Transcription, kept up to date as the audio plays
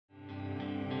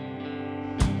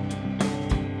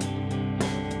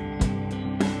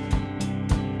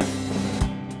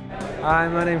Hi,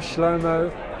 my name's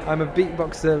Shlomo. I'm a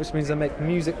beatboxer, which means I make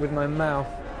music with my mouth.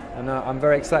 And I'm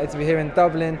very excited to be here in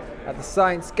Dublin at the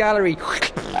Science Gallery.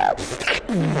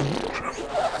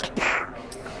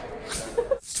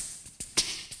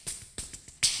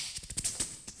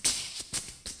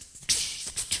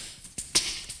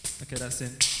 Okay, that's in.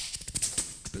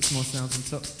 Put some more sounds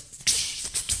on top.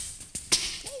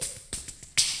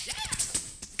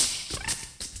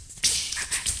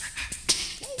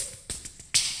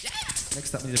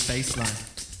 Next up, we need a bass line.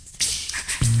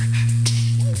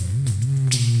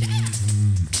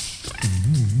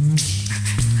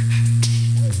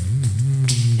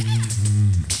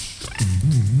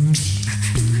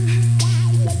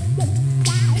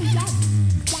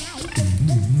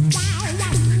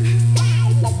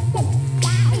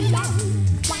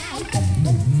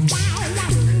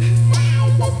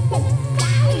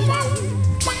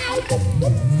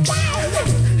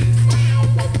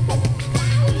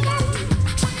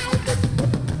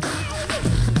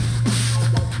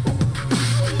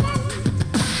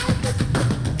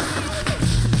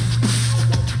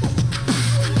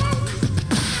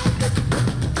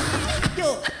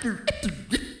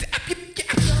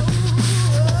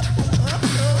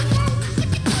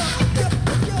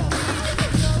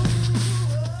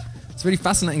 It's really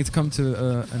fascinating to come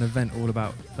to an event all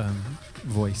about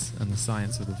voice and the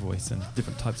science of the voice and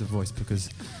different types of voice,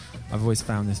 because I've always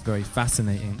found this very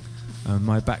fascinating.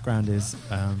 My background is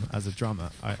as a drummer.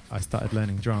 I started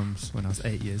learning drums when I was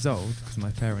 8 years old because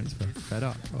my parents were fed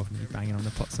up of me banging on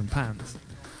the pots and pans.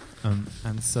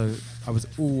 And so I was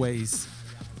always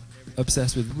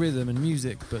obsessed with rhythm and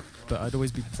music, but I'd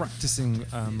always be practicing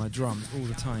my drums all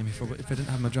the time. If I didn't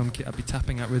have my drum kit, I'd be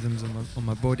tapping out rhythms on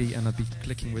my body, and I'd be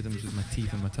clicking rhythms with my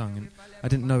teeth and my tongue. And I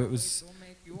didn't know it was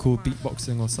called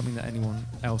beatboxing or something that anyone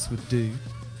else would do.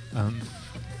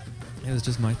 It was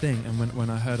just my thing. And when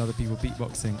I heard other people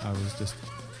beatboxing, I was just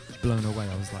blown away.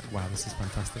 I was like, wow, this is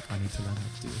fantastic. I need to learn how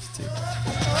to do this too.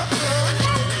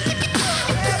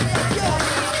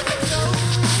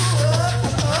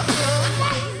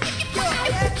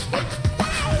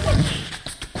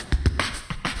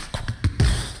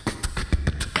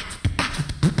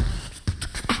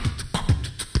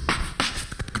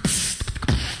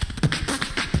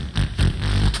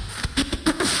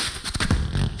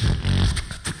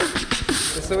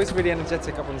 It's always really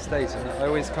energetic up on stage, and I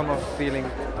always come off feeling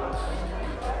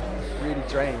really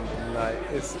drained. And like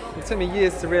it took me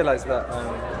years to realise that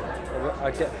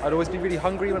I'd always be really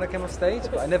hungry when I came off stage,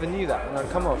 but I never knew that. And I'd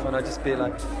come off and I'd just be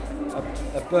like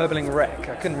a burbling wreck.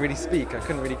 I couldn't really speak. I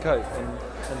couldn't really cope,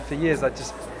 and for years I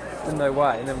just didn't know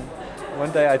why. And then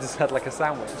one day I just had like a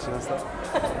sandwich, and I was like,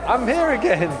 I'm here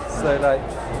again. So like,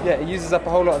 yeah, it uses up a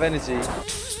whole lot of energy.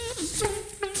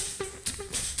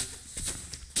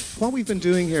 What we've been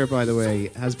doing here, by the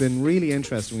way, has been really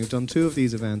interesting. We've done 2 of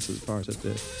these events as part of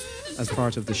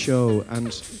the show,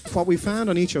 and what we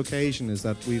found on each occasion is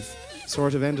that we've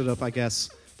sort of ended up, I guess,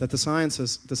 that the science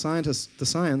has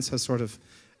sort of,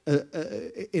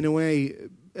 in a way,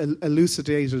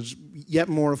 elucidated yet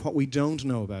more of what we don't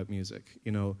know about music.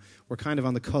 You know, we're kind of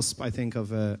on the cusp, I think,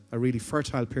 of a really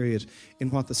fertile period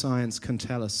in what the science can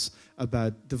tell us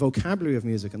about the vocabulary of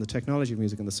music and the technology of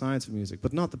music and the science of music,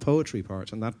 but not the poetry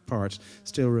part, and that part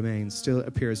still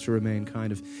appears to remain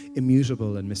kind of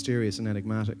immutable and mysterious and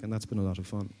enigmatic, and that's been a lot of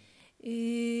fun.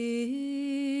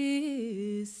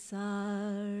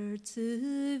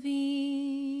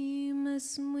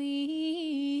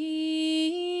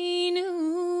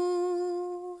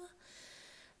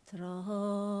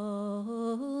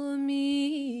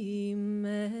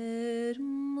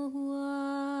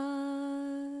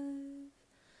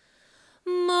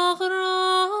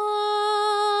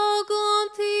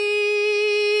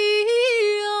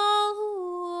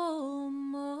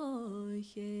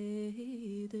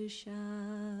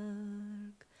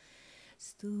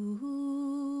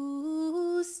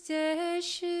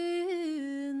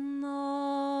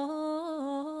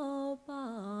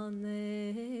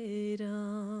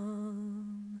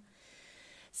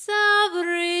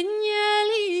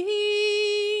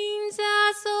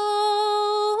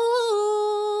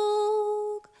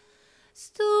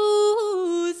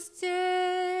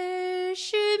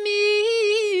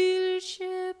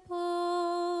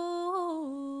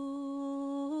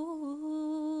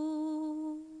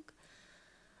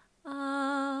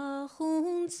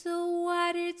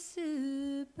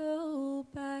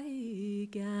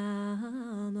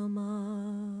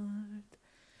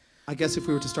 I guess if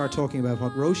we were to start talking about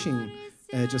what Roisin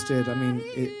just did, I mean,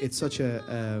 it's such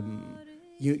a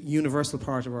universal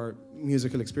part of our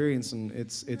musical experience, and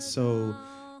it's so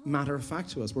matter of fact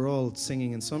to us. We're all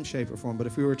singing in some shape or form, but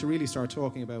if we were to really start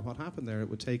talking about what happened there, it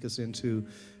would take us into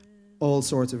all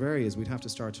sorts of areas. We'd have to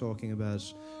start talking about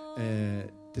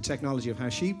the technology of how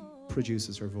she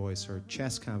produces her voice, her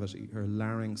chest cavity, her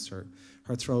larynx, her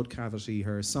throat cavity,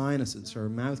 her sinuses, her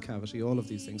mouth cavity, all of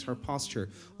these things, her posture,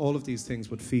 all of these things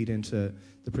would feed into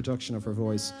the production of her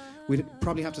voice. We'd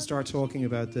probably have to start talking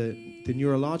about the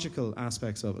neurological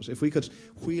aspects of it. If we could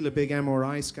wheel a big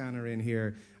MRI scanner in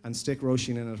here and stick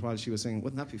Roisin in it while she was singing,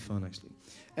 wouldn't that be fun, actually?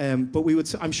 But we would,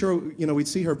 I'm sure, we'd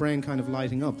see her brain kind of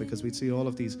lighting up because we'd see all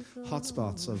of these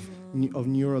hotspots of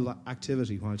neural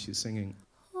activity while she's singing.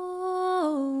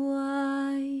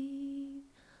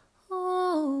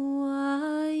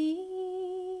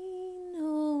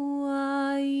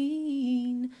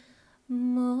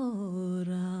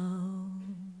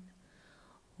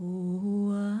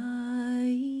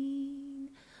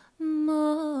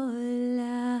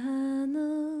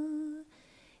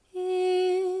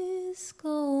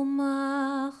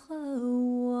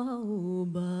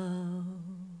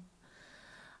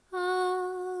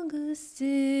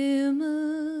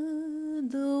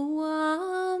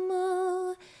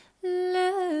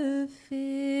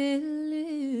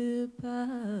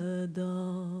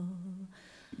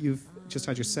 You've just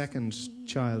had your second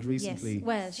child recently. Yes,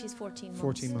 well, she's 14 months.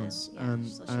 14 months. Now, yeah,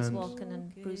 so she's walking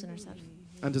and bruising herself.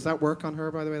 And does that work on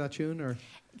her, by the way, that tune? Or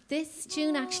this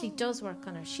tune actually does work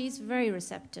on her. She's very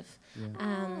receptive.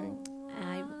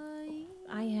 Yeah.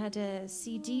 I had a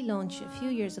CD launch a few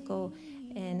years ago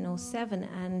in 2007,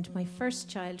 and my first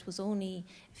child was only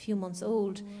a few months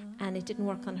old, and it didn't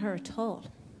work on her at all.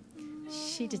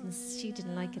 She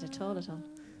didn't like it at all.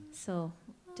 So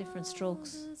different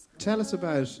strokes. Tell us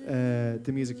about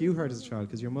the music you heard as a child,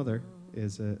 because your mother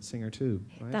is a singer too,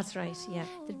 right? That's right, yeah.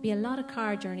 There'd be a lot of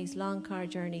car journeys, long car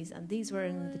journeys, and these were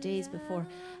in the days before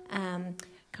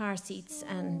car seats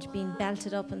and being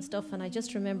belted up and stuff, and I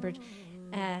just remembered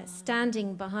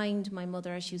standing behind my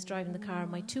mother as she was driving the car,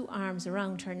 my two arms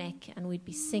around her neck, and we'd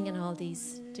be singing all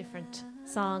these different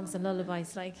songs and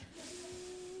lullabies, like,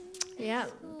 yeah,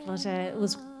 but it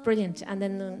was brilliant. And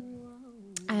then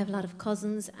I have a lot of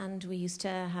cousins, and we used to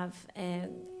have, when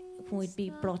we'd be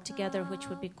brought together, which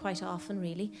would be quite often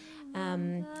really,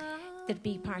 there'd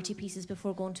be party pieces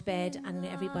before going to bed, and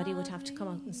everybody would have to come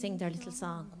out and sing their little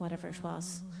song, whatever it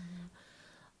was.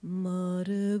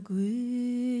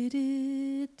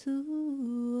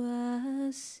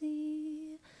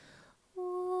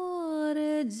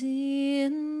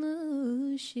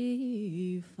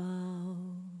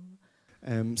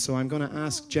 So I'm going to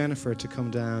ask Jennifer to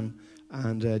come down,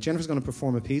 and Jennifer's going to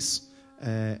perform a piece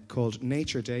called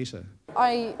Nature Data.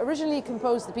 I originally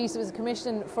composed the piece. It was a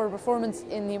commission for a performance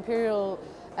in the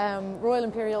Royal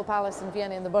Imperial Palace in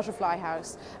Vienna in the Butterfly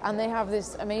House, and they have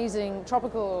this amazing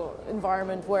tropical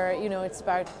environment where, it's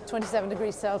about 27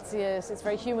 degrees Celsius, it's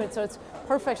very humid, so it's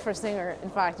perfect for a singer. In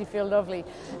fact, you feel lovely,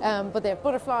 but they have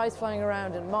butterflies flying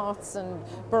around and moths and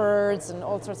birds and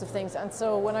all sorts of things. And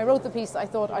so when I wrote the piece, I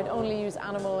thought I'd only use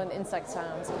animal and insect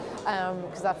sounds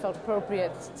because that felt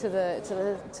appropriate to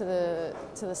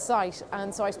the site.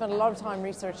 And so I spent a lot of time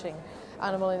researching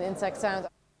animal and insect sounds.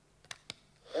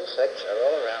 Insects are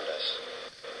all around us.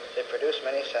 They produce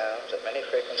many sounds at many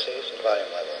frequencies and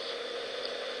volume levels.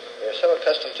 We are so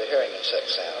accustomed to hearing insect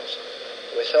sounds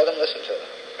that we seldom listen to them.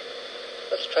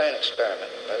 Let's try an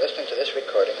experiment by listening to this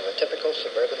recording of a typical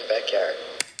suburban backyard.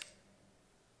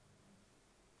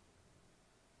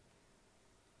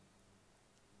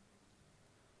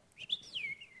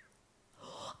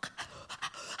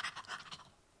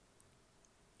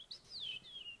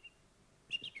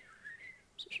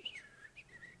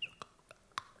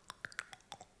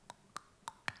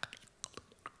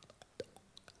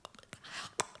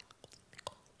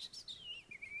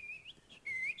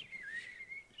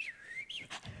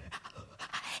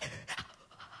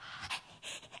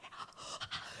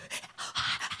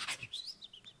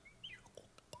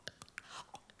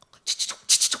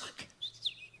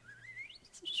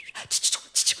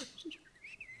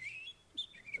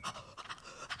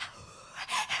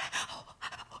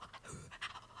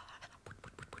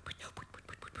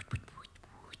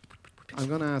 I'm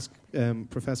going to ask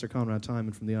Professor Conrad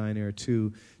Timon from the Ioneer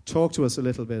to talk to us a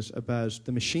little bit about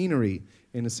the machinery,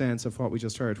 in a sense, of what we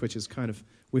just heard, which is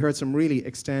we heard some really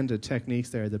extended techniques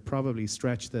there that probably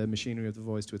stretch the machinery of the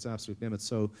voice to its absolute limits.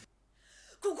 So,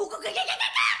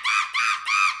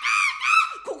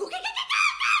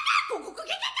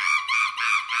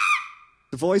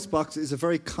 the voice box is a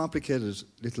very complicated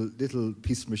little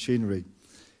piece of machinery.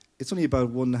 It's only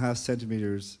about 1.5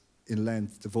 centimeters in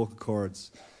length, the vocal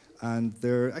cords, and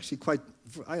they're actually quite.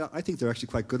 I think they're actually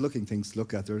quite good-looking things to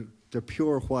look at. They're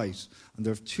pure white, and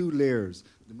there are 2 layers.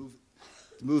 They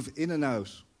move in and out.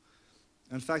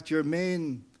 In fact, your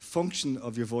main function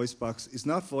of your voice box is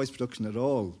not voice production at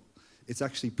all. It's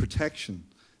actually protection.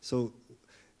 So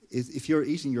if you're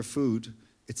eating your food,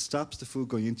 it stops the food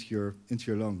going into your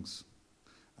lungs.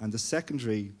 And the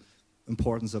secondary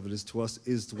importance of it is to us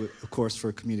is, of course,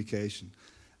 for communication.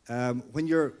 When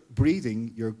you're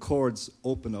breathing, your cords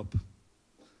open up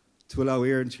to allow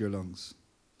air into your lungs.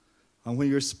 And when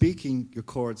you're speaking, your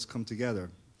cords come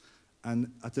together.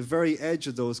 And at the very edge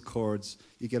of those cords,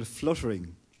 you get a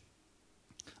fluttering.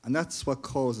 And that's what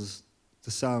causes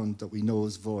the sound that we know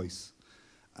as voice.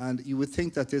 And you would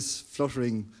think that this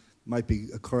fluttering might be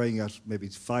occurring at maybe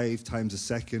 5 times a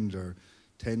second or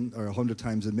 10 or 100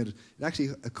 times a minute. It actually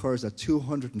occurs at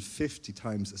 250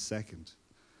 times a second.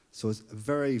 So it's a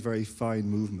very, very fine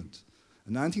movement.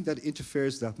 And anything that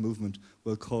interferes with that movement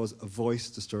will cause a voice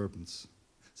disturbance.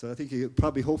 So I think you'll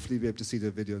probably, hopefully, be able to see the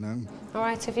video now. All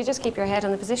right, so if you just keep your head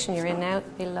on the position you're in now, it'll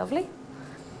be lovely.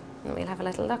 And we'll have a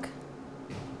little look.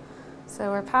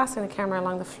 So we're passing the camera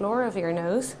along the floor of your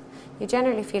nose. You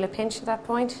generally feel a pinch at that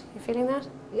point. You feeling that?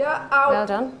 Yeah, ow. Well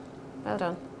done. Well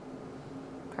done.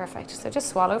 Perfect. So just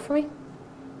swallow for me.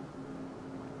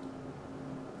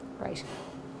 Right.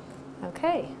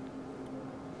 Okay.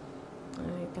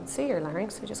 You can see your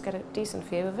larynx, so just get a decent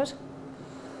view of it.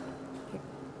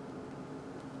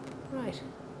 Right.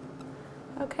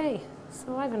 Okay,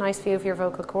 so I have a nice view of your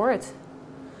vocal cords.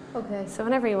 Okay. So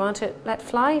whenever you want to let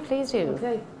fly, please do.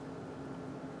 Okay.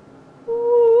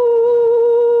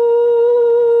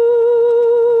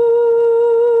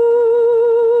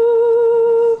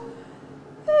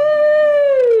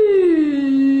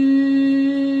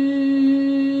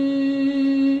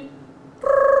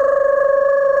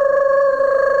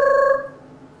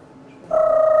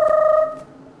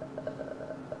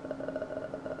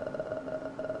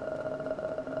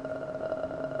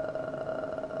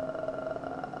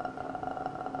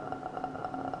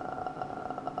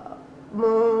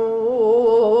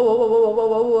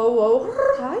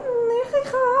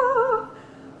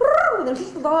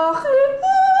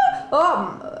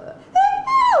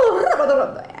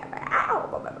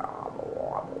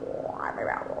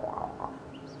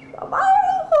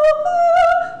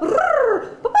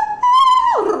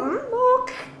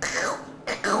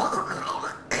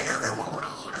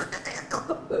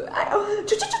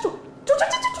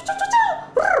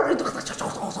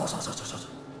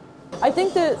 I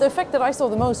think the effect that I saw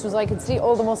the most was I could see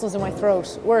all the muscles in my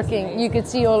throat working. You could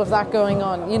see all of that going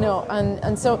on, you know,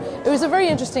 and so it was a very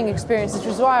interesting experience, which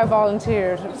was why I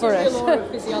volunteered for it. It's a lot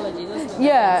of physiology, doesn't it?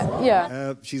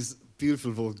 Yeah. She's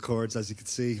beautiful vocal cords, as you can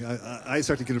see. I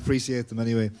certainly can appreciate them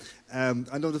anyway. I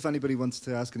don't know if anybody wants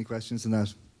to ask any questions on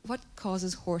that. What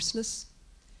causes hoarseness?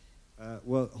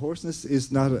 Well, hoarseness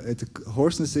is not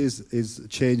hoarseness is a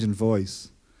change in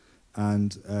voice,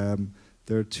 and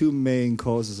there are 2 main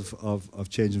causes of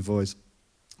change in voice.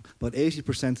 About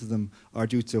 80% of them are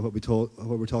due to what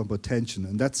we're talking about, tension,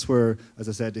 and that's where, as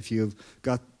I said, if you've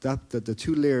got the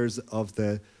 2 layers of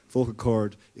the vocal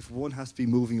cord, if one has to be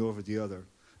moving over the other,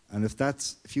 and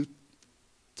if you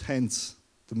tense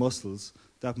the muscles,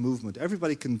 that movement,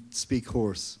 everybody can speak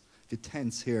hoarse. If you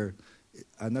tense here,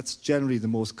 and that's generally the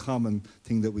most common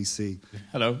thing that we see.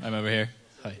 Hello, I'm over here.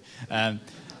 Hi.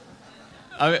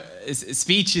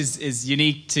 Speech is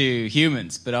unique to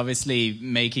humans, but obviously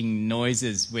making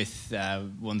noises with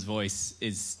one's voice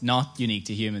is not unique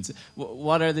to humans.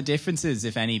 What are the differences,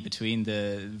 if any, between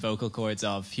the vocal cords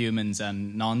of humans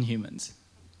and non-humans?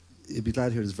 You'd be glad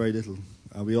to hear there's very little.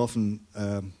 We often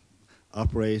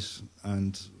operate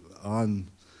on,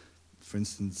 for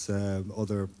instance, for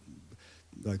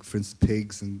instance,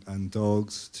 pigs and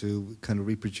dogs to kind of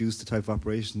reproduce the type of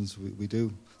operations we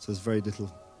do. So there's very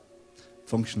little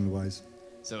functional-wise.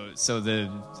 So the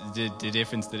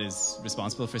difference that is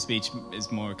responsible for speech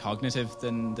is more cognitive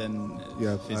than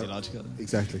physiological?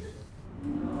 Exactly.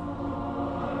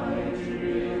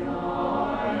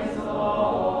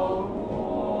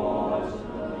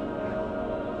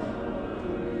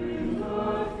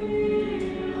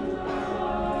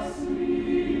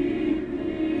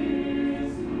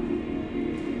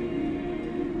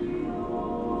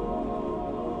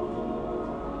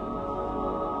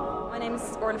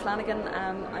 Flanagan.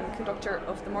 I'm conductor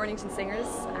of the Mornington Singers,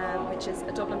 which is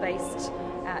a Dublin-based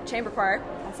chamber choir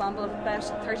ensemble of about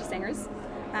 30 singers.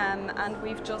 And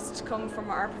we've just come from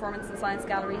our performance and science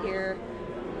gallery here.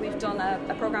 We've done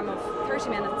a programme of 30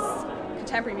 minutes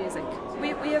contemporary music. We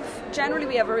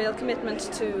have a real commitment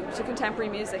to contemporary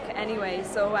music anyway.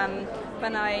 So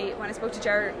when I spoke to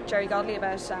Jerry Godley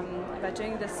about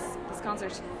doing this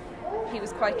concert, he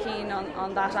was quite keen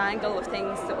on that angle of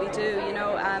things that we do.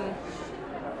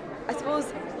 I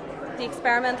suppose the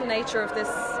experimental nature of this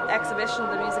exhibition,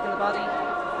 The Music and the Body,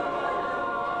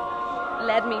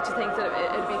 led me to think that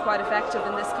it would be quite effective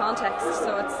in this context.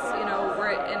 So it's, we're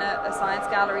in a science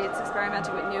gallery, it's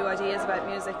experimenting with new ideas about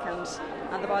music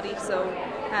and the body. So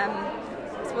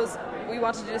I suppose we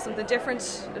wanted to do something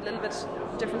different, a little bit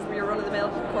different from your run-of-the-mill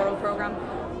choral programme.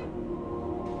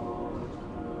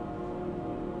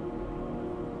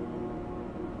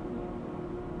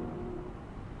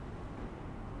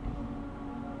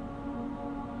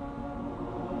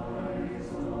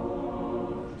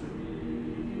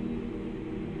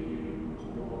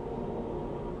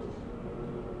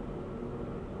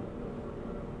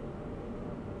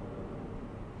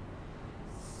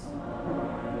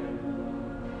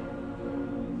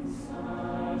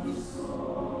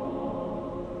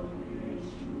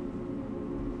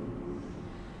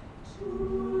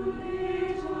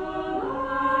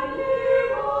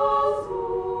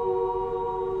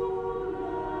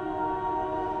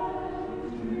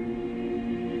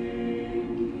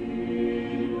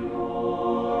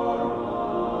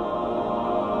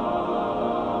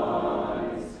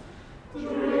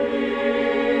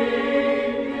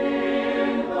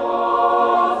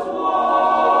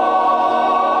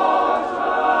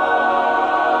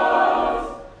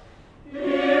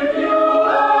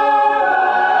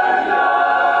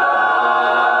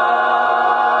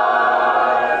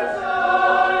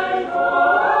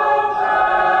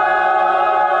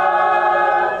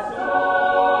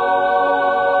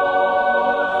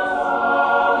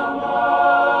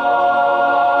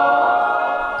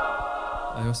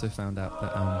 also found out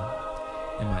that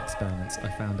in my experiments, I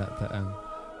found out that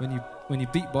when you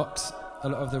beatbox, a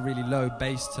lot of the really low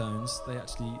bass tones, they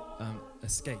actually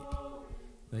escape.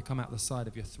 They come out the side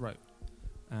of your throat,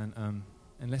 and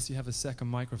unless you have a second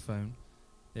microphone,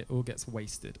 it all gets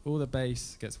wasted. All the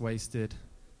bass gets wasted.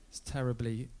 It's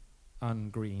terribly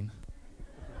ungreen.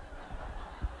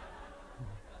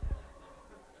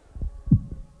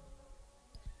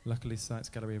 Luckily, Science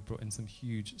Gallery have brought in some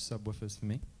huge subwoofers for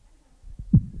me,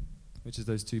 which is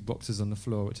those two boxes on the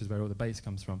floor, which is where all the bass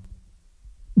comes from.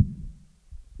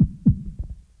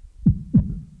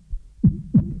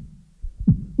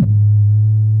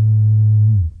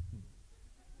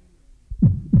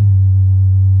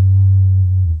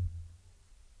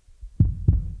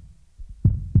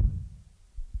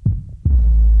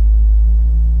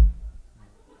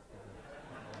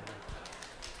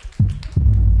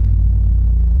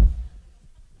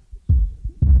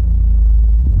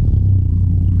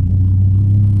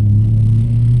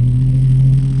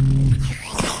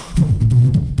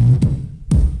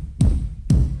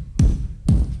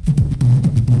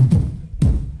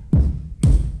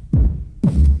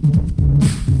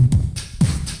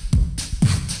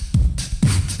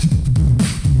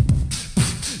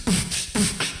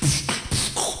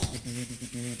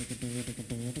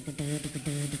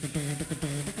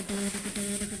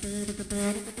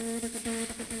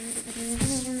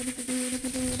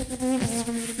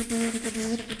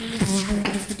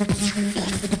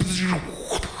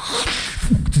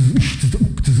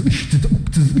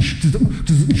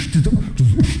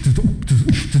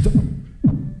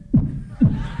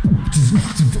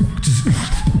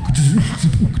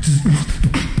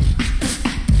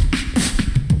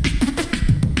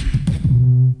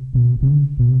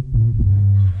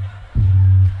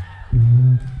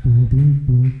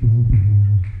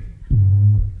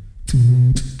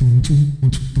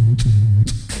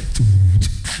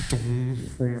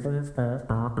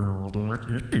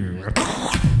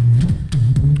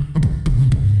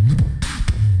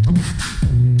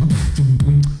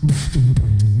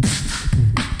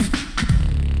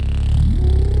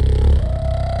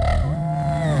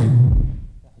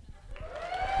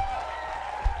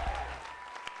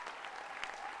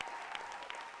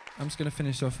 I'm just going to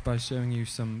finish off by showing you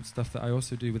some stuff that I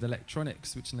also do with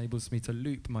electronics, which enables me to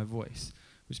loop my voice,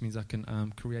 which means I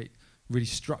can create really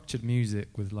structured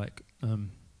music with like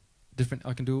different.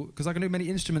 I can do many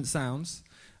instrument sounds,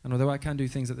 and although I can do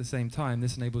things at the same time,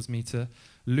 this enables me to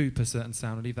loop a certain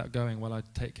sound and leave that going while I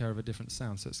take care of a different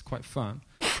sound. So it's quite fun.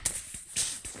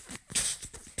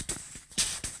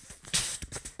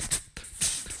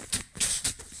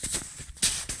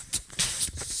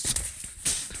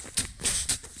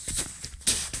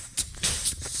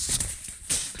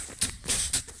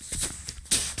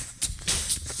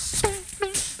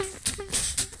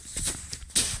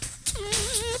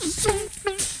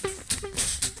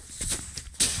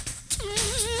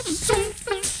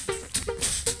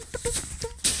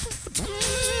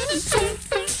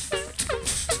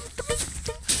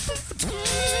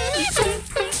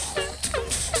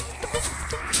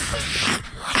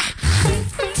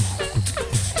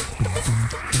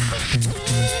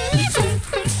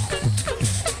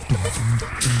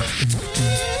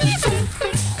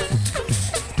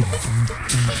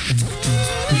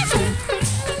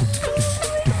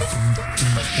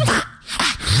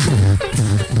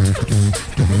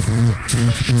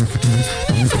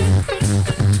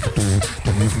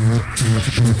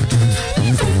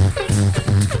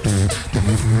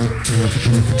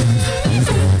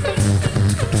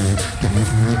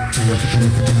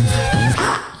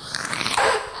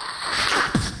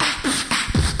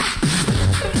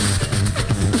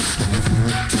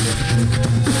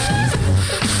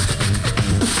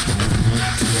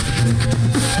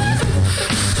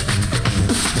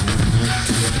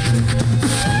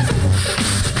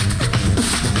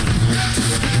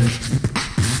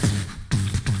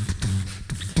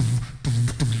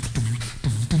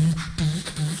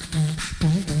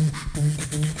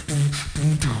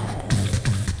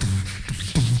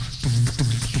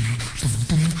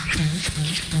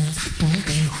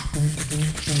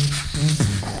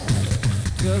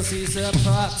 Cause he's a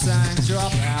part-time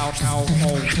dropout.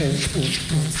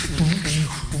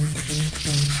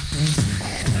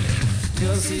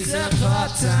 Cause he's a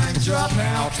part-time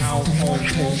dropout.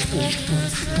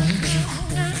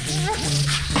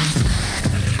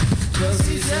 Cause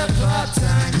he's a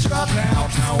part-time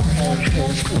dropout.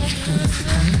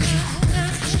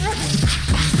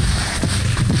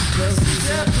 Cause he's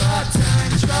a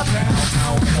part-time dropout.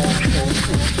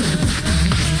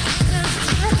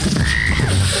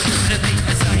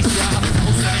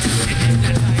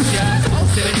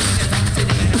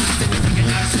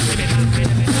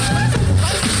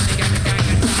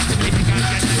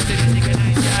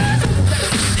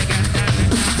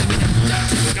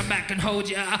 Come back and hold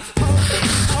ya. Hold it.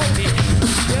 Hold it.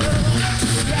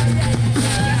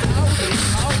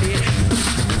 Hold it.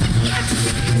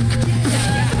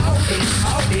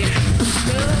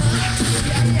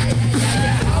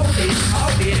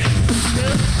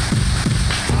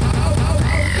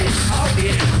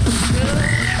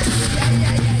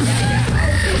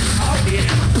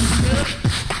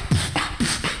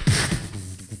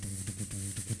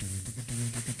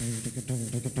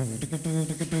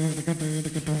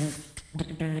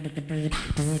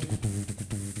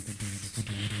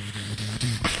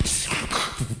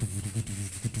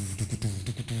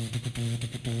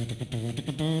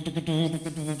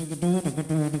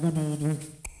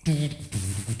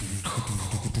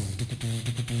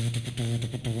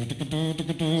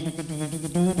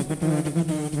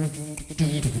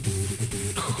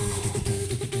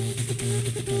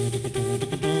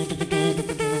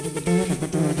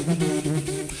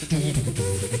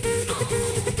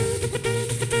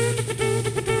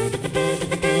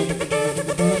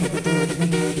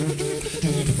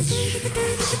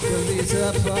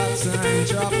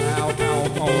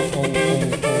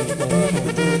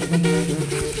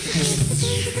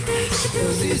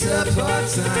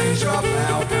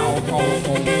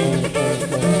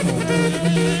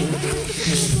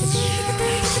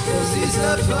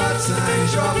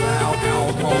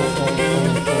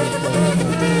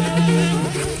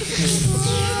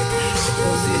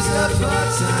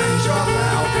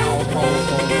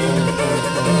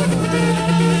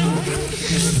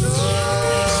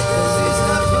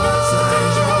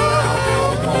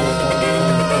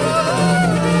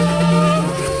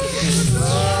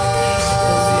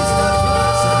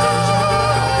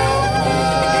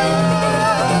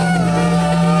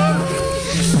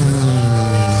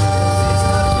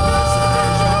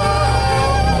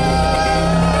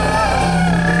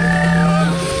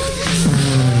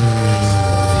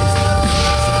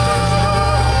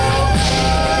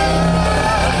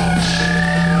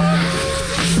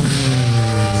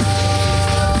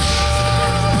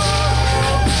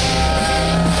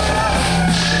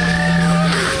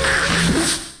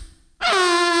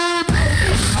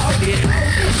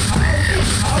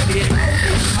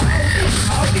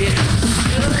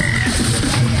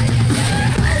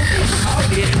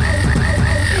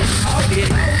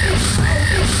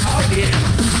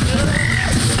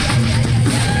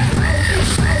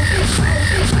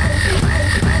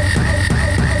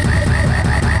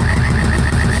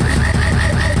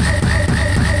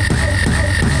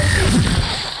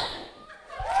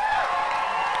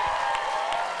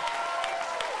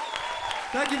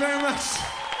 Thank you very much.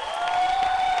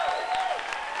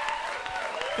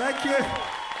 Thank you.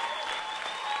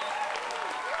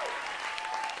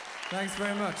 Thanks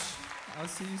very much. I'll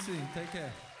see you soon. Take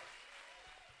care.